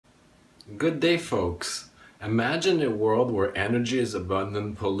Good day, folks. Imagine a world where energy is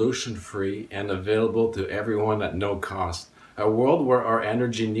abundant, pollution-free, and available to everyone at no cost. A world where our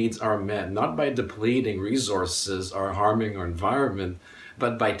energy needs are met not by depleting resources or harming our environment,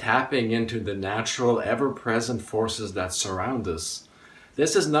 but by tapping into the natural, ever-present forces that surround us.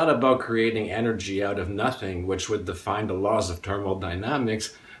 This is not about creating energy out of nothing, which would define the laws of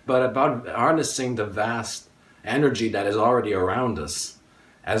thermodynamics, but about harnessing the vast energy that is already around us.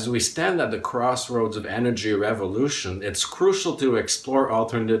 As we stand at the crossroads of energy revolution, it's crucial to explore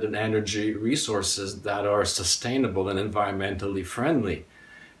alternative energy resources that are sustainable and environmentally friendly.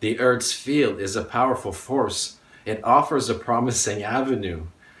 The Earth's field is a powerful force. It offers a promising avenue.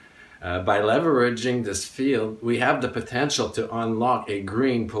 By leveraging this field, we have the potential to unlock a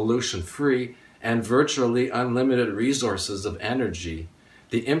green, pollution-free, and virtually unlimited resources of energy.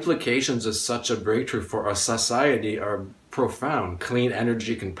 The implications of such a breakthrough for our society are profound. Clean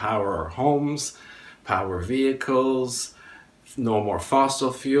energy can power our homes, power vehicles, no more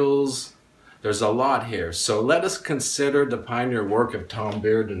fossil fuels. There's a lot here. So let us consider the pioneer work of Tom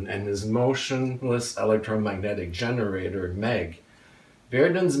Bearden and his motionless electromagnetic generator, MEG.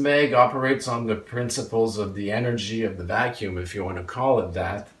 Bearden's MEG operates on the principles of the energy of the vacuum, if you want to call it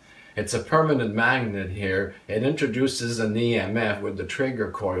that. It's a permanent magnet here. It introduces an EMF with the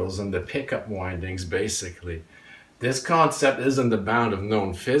trigger coils and the pickup windings, basically. This concept isn't the bound of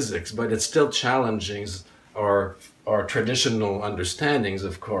known physics, but it still challenges our traditional understandings,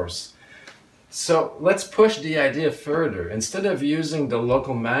 of course. So let's push the idea further. Instead of using the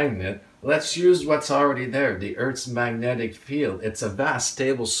local magnet, let's use what's already there, the Earth's magnetic field. It's a vast,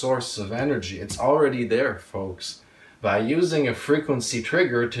 stable source of energy. It's already there, folks. By using a frequency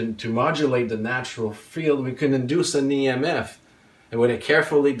trigger to modulate the natural field, we can induce an EMF with a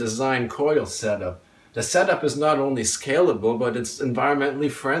carefully designed coil setup. The setup is not only scalable, but it's environmentally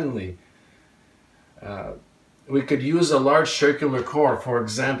friendly. We could use a large circular core. For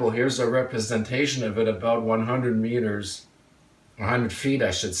example, here's a representation of it about 100 meters, 100 feet,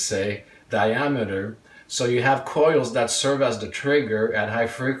 I should say, diameter. So you have coils that serve as the trigger at high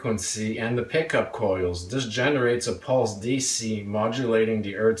frequency and the pickup coils. This generates a pulse DC modulating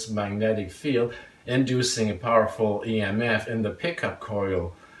the Earth's magnetic field, inducing a powerful EMF in the pickup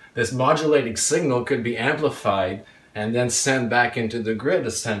coil. This modulating signal could be amplified and then sent back into the grid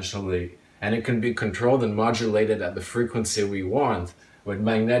essentially. And it can be controlled and modulated at the frequency we want with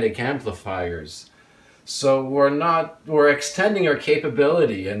magnetic amplifiers. So we're extending our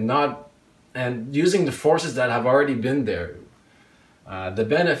capability and using the forces that have already been there. The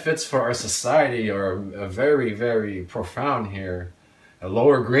benefits for our society are very, very profound here.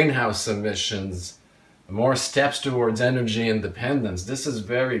 Lower greenhouse emissions, more steps towards energy independence. This is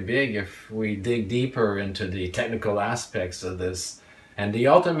very big if we dig deeper into the technical aspects of this. And the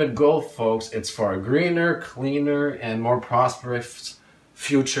ultimate goal, folks, it's for a greener, cleaner, and more prosperous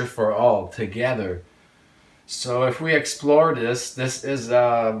future for all together. So if we explore this is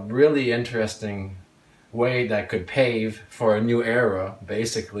a really interesting way that could pave for a new era,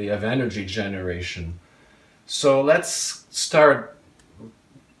 basically, of energy generation. So let's start,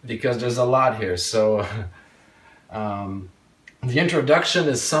 because there's a lot here. So the introduction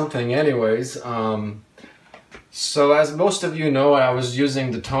is something anyways. So as most of you know, I was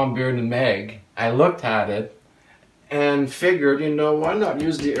using the Tom Bearden MEG. I looked at it and figured, you know, why not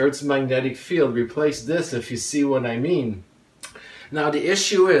use the Earth's magnetic field? Replace this, if you see what I mean. Now the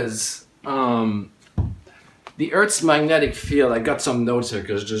issue is, the Earth's magnetic field, I got some notes here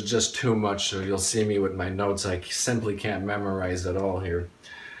because there's just too much, so you'll see me with my notes. I simply can't memorize it all here.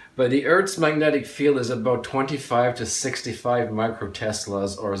 But the Earth's magnetic field is about 25 to 65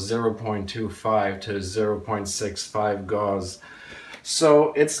 microteslas, or 0.25 to 0.65 Gauss.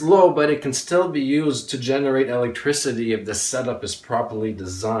 So it's low, but it can still be used to generate electricity if the setup is properly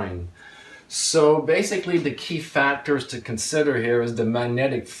designed. So basically the key factors to consider here is the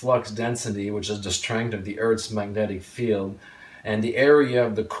magnetic flux density, which is the strength of the Earth's magnetic field, and the area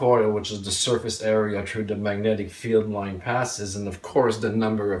of the coil, which is the surface area through the magnetic field line passes, and of course the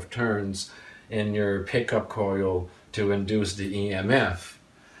number of turns in your pickup coil to induce the EMF.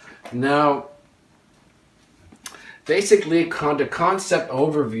 Now, basically, the concept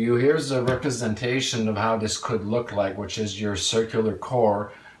overview, here's a representation of how this could look like, which is your circular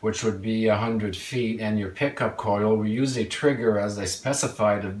core, which would be 100 feet, and your pickup coil. We use a trigger, as I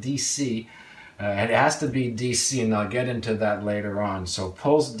specified, of DC. It has to be DC, and I'll get into that later on. So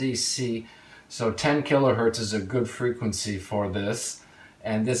pulse DC, so 10 kilohertz is a good frequency for this,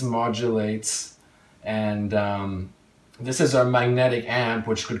 and this modulates and This is our magnetic amp,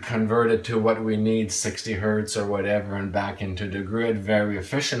 which could convert it to what we need, 60 hertz or whatever, and back into the grid very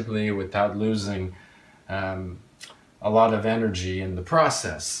efficiently without losing a lot of energy in the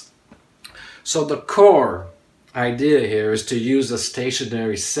process. So the core idea here is to use a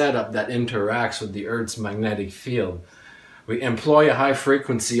stationary setup that interacts with the Earth's magnetic field. We employ a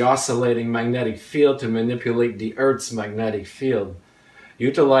high-frequency oscillating magnetic field to manipulate the Earth's magnetic field.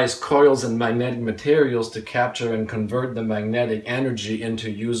 Utilize coils and magnetic materials to capture and convert the magnetic energy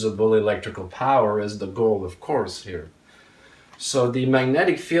into usable electrical power is the goal, of course, here. So the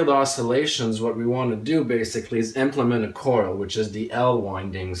magnetic field oscillations, what we want to do basically is implement a coil, which is the L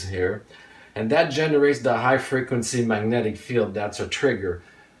windings here. And that generates the high-frequency magnetic field. That's a trigger.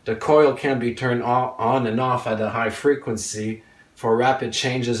 The coil can be turned on and off at a high frequency for rapid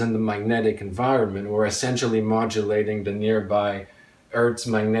changes in the magnetic environment, or essentially modulating the nearby Earth's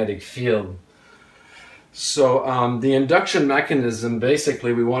magnetic field. So the induction mechanism,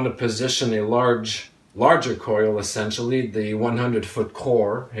 basically we want to position a larger coil, essentially the 100-foot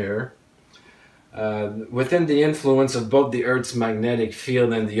core here, within the influence of both the Earth's magnetic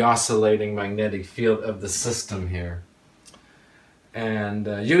field and the oscillating magnetic field of the system here. And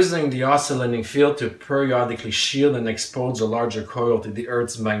using the oscillating field to periodically shield and expose a larger coil to the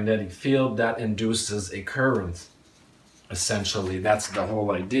Earth's magnetic field, that induces a current. Essentially, that's the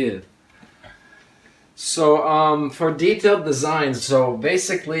whole idea. So for detailed designs, so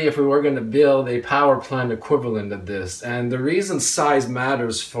basically if we were going to build a power plant equivalent of this, and the reason size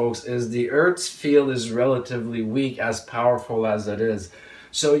matters, folks, is the Earth's field is relatively weak, as powerful as it is.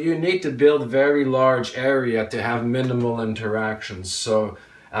 So you need to build very large area to have minimal interactions. So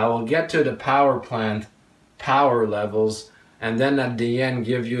I will get to the power plant power levels, and then at the end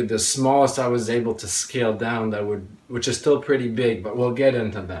give you the smallest I was able to scale down, which is still pretty big, but we'll get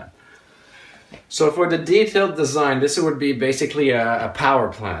into that. So for the detailed design, this would be basically a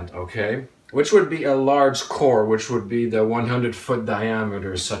power plant, okay? Which would be a large core, which would be the 100-foot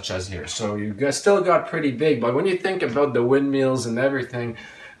diameter, such as here. So you guys still got pretty big, but when you think about the windmills and everything,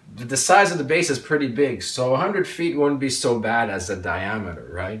 the size of the base is pretty big. So 100 feet wouldn't be so bad as a diameter,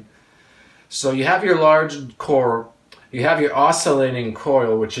 right? So you have your large core, you have your oscillating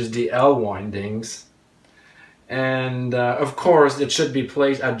coil, which is the L windings, and of course it should be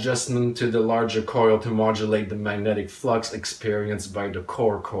placed adjustment to the larger coil to modulate the magnetic flux experienced by the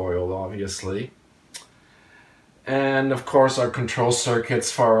core coil, obviously. And of course our control circuits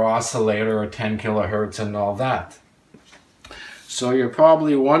for our oscillator are 10 kilohertz and all that. So you're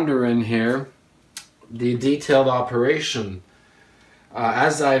probably wondering here the detailed operation.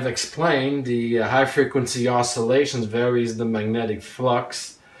 As I've explained, the high frequency oscillations varies the magnetic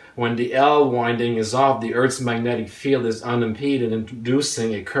flux. When the L winding is off, the Earth's magnetic field is unimpeded,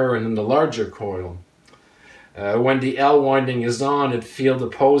 inducing a current in the larger coil. When the L winding is on, it field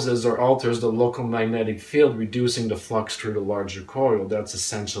opposes or alters the local magnetic field, reducing the flux through the larger coil. That's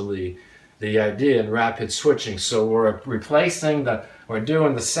essentially the idea in rapid switching. So we're replacing that, we're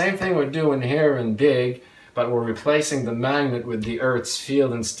doing the same thing we're doing here in big, but we're replacing the magnet with the Earth's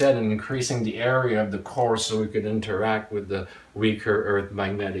field instead and increasing the area of the core so we could interact with the weaker Earth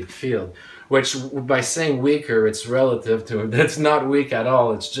magnetic field. Which, by saying weaker, it's relative to it. It's not weak at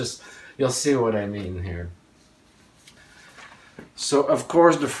all. It's just, you'll see what I mean here. So, of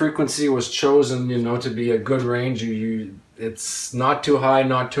course, the frequency was chosen, you know, to be a good range. It's not too high,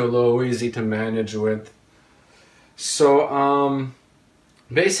 not too low, easy to manage with. So,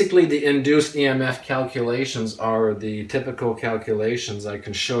 basically, the induced EMF calculations are the typical calculations I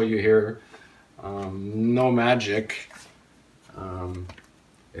can show you here. No magic.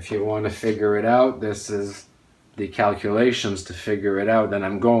 If you want to figure it out, this is the calculations to figure it out that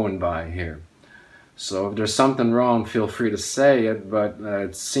I'm going by here. So if there's something wrong, feel free to say it, but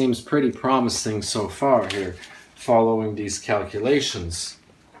it seems pretty promising so far here, following these calculations.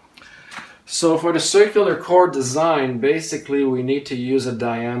 So for the circular core design, basically we need to use a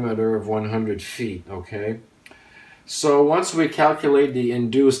diameter of 100 feet, okay? So once we calculate the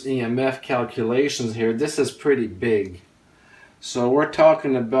induced EMF calculations here, this is pretty big. So we're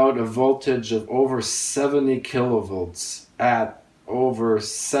talking about a voltage of over 70 kilovolts at over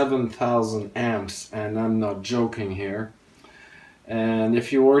 7,000 amps, and I'm not joking here. And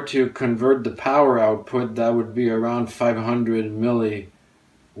if you were to convert the power output, that would be around 500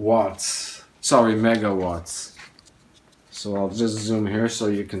 megawatts. So I'll just zoom here so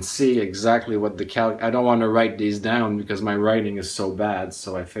you can see exactly what the I don't want to write these down because my writing is so bad,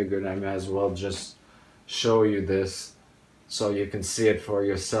 so I figured I may as well just show you this so you can see it for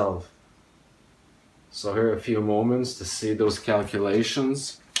yourself. So here are a few moments to see those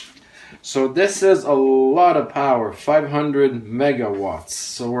calculations. So this is a lot of power, 500 megawatts.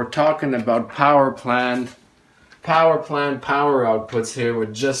 So we're talking about power plant power outputs here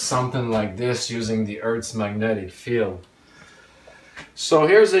with just something like this using the Earth's magnetic field. So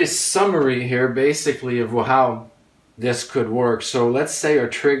here's a summary here basically of how this could work. So let's say our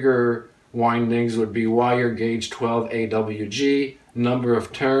trigger windings would be wire gauge 12 AWG, number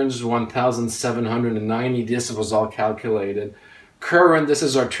of turns 1790. This was all calculated. Current, this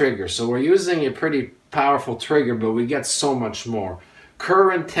is our trigger. So we're using a pretty powerful trigger, but we get so much more.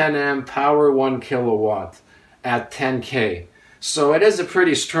 Current 10 amp, power 1 kilowatt at 10K. So it is a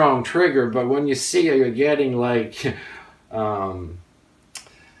pretty strong trigger, but when you see it, you're getting like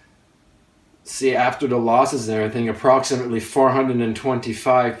see, after the losses and everything, approximately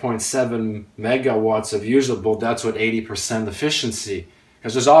 425.7 megawatts of usable. That's with 80% efficiency,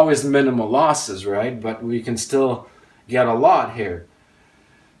 because there's always minimal losses, right? But we can still get a lot here.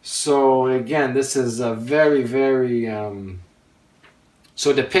 So again, this is a very, very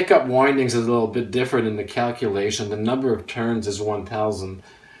so the pickup windings is a little bit different in the calculation. The number of turns is 1000,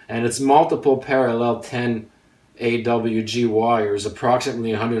 and it's multiple parallel 10 AWG wires,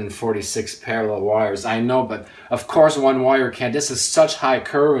 approximately 146 parallel wires. I know, but of course one wire can't. This is such high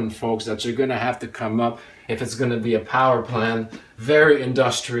current, folks, that you're going to have to come up, if it's going to be a power plant, very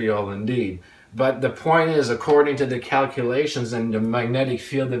industrial indeed. But the point is, according to the calculations and the magnetic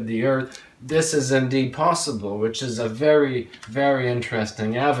field of the Earth, this is indeed possible, which is a very, very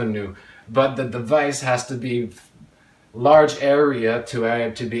interesting avenue. But the device has to be large area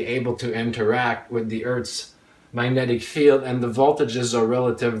to be able to interact with the Earth's magnetic field, and the voltages are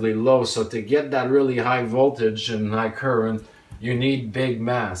relatively low. So to get that really high voltage and high current, you need big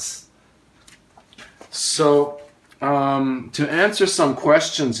mass. So to answer some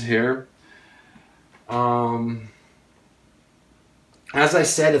questions here, as I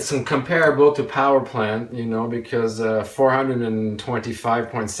said, it's comparable to power plant, you know, because 425.7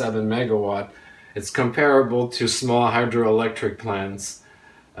 megawatt, it's comparable to small hydroelectric plants.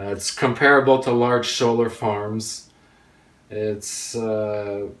 It's comparable to large solar farms. It's,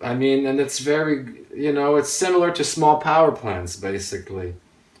 I mean, and it's very, you know, it's similar to small power plants, basically.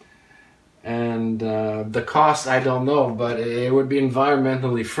 And the cost, I don't know, but it would be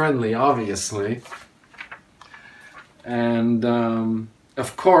environmentally friendly, obviously. And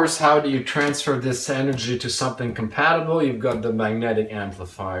of course, how do you transfer this energy to something compatible? You've got the magnetic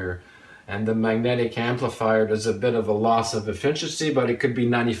amplifier. And the magnetic amplifier, there's a bit of a loss of efficiency, but it could be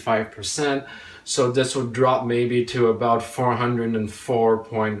 95%. So this would drop maybe to about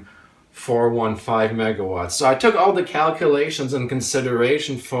 404.415 megawatts. So I took all the calculations in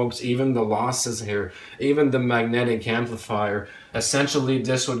consideration, folks, even the losses here, even the magnetic amplifier. Essentially,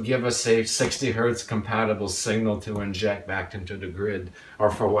 this would give us a 60 hertz compatible signal to inject back into the grid,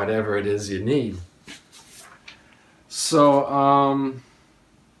 or for whatever it is you need. So,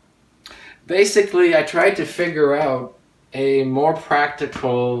 basically, I tried to figure out a more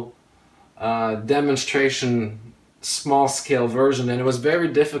practical demonstration, small-scale version, and it was very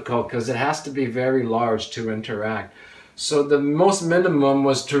difficult because it has to be very large to interact. So the most minimum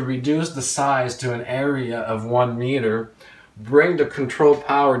was to reduce the size to an area of 1 meter, bring the control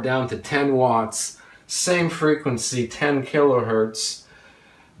power down to 10 watts, same frequency, 10 kilohertz.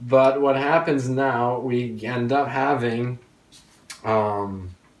 But what happens now, we end up having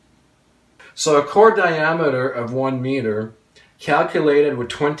so a core diameter of 1 meter, calculated with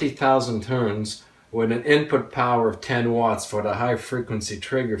 20,000 turns, with an input power of 10 watts for the high frequency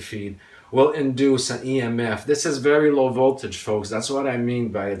trigger feed, will induce an EMF. This is very low voltage, folks. That's what I mean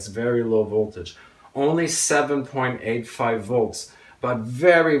by it's very low voltage. Only 7.85 volts, but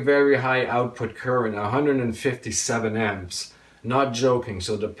very, very high output current, 157 amps. Not joking.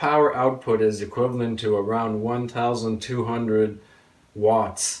 So the power output is equivalent to around 1,200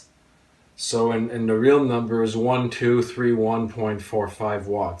 watts. So in the real number is 1231.45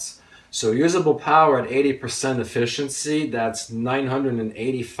 watts. So usable power at 80% efficiency, that's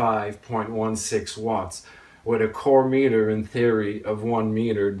 985.16 watts, with a core meter in theory of 1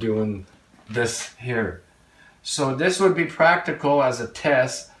 meter doing this here. So this would be practical as a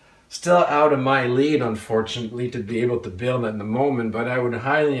test, still out of my league, unfortunately, to be able to build at the moment, but I would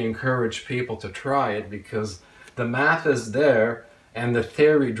highly encourage people to try it because the math is there. And the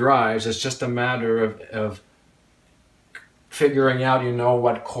theory drives. It's just a matter of figuring out, you know,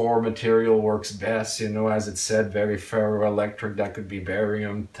 what core material works best. You know, as it said, very ferroelectric, that could be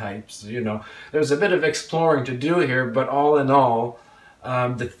barium types. You know, there's a bit of exploring to do here, but all in all,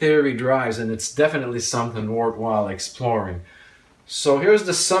 the theory drives, and it's definitely something worthwhile exploring. So here's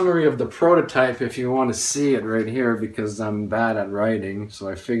the summary of the prototype if you want to see it right here, because I'm bad at writing, so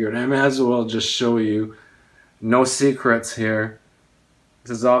I figured I may as well just show you. No secrets here.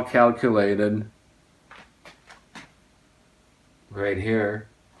 This is all calculated right here.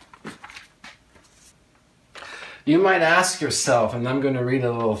 You might ask yourself, and I'm going to read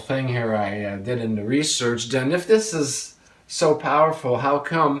a little thing here I did in the research, then if this is so powerful, how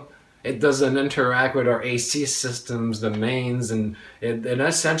come it doesn't interact with our AC systems, the mains, and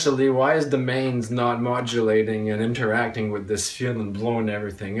essentially, why is the mains not modulating and interacting with this field and blowing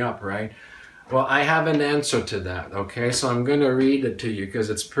everything up, right? Well, I have an answer to that, okay? So I'm going to read it to you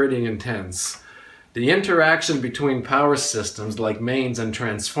because it's pretty intense. The interaction between power systems like mains and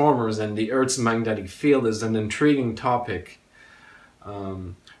transformers and the Earth's magnetic field is an intriguing topic.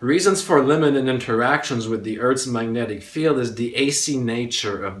 Reasons for limited interactions with the Earth's magnetic field is the AC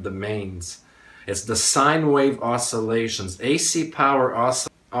nature of the mains. It's the sine wave oscillations. AC power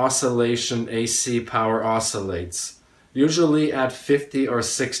oscillation, AC power oscillates, usually at 50 or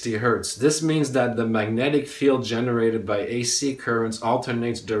 60 hertz. This means that the magnetic field generated by AC currents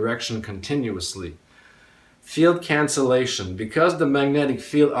alternates direction continuously. Field cancellation. Because the magnetic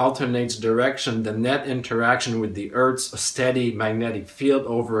field alternates direction, the net interaction with the Earth's steady magnetic field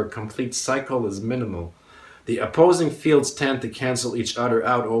over a complete cycle is minimal. The opposing fields tend to cancel each other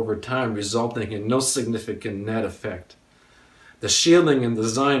out over time, resulting in no significant net effect. The shielding and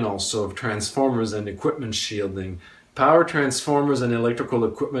design also of transformers and equipment shielding. Power transformers and electrical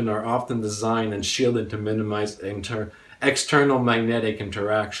equipment are often designed and shielded to minimize external magnetic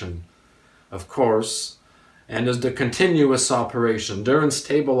interaction. Of course, and as the continuous operation. During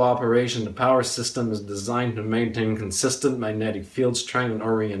stable operation, the power system is designed to maintain consistent magnetic field strength and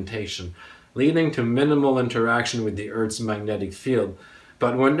orientation, leading to minimal interaction with the Earth's magnetic field.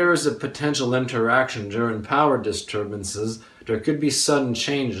 But when there is a potential interaction during power disturbances, there could be sudden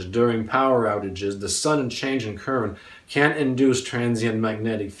changes. During power outages, the sudden change in current can induce transient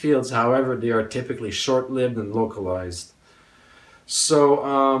magnetic fields. However, they are typically short-lived and localized.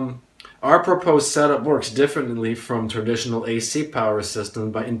 So, our proposed setup works differently from traditional AC power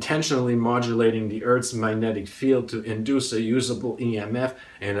systems by intentionally modulating the Earth's magnetic field to induce a usable EMF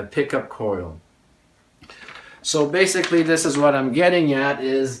and a pickup coil. So basically, this is what I'm getting at,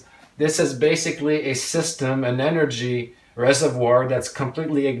 is this is basically a system, an energy reservoir that's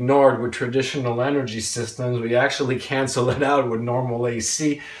completely ignored with traditional energy systems. We actually cancel it out with normal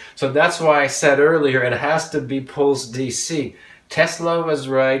AC. So that's why I said earlier, it has to be pulse DC. Tesla was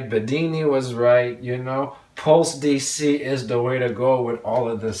right, Bedini was right, you know, pulse DC is the way to go with all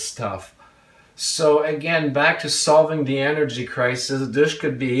of this stuff. So again, back to solving the energy crisis, this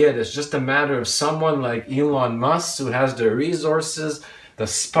could be it. It's just a matter of someone like Elon Musk who has the resources, the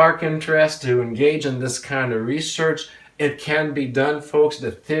spark interest to engage in this kind of research. It can be done, folks.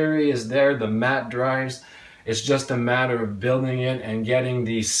 The theory is there, the math drives. It's just a matter of building it and getting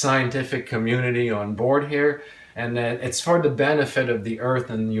the scientific community on board here. And it's for the benefit of the Earth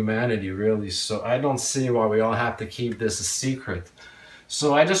and humanity, really. So I don't see why we all have to keep this a secret.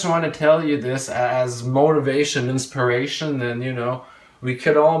 So I just want to tell you this as motivation, inspiration, and, you know, we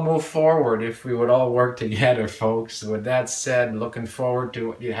could all move forward if we would all work together, folks. With that said, looking forward to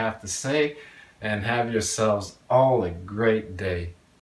what you have to say, and have yourselves all a great day.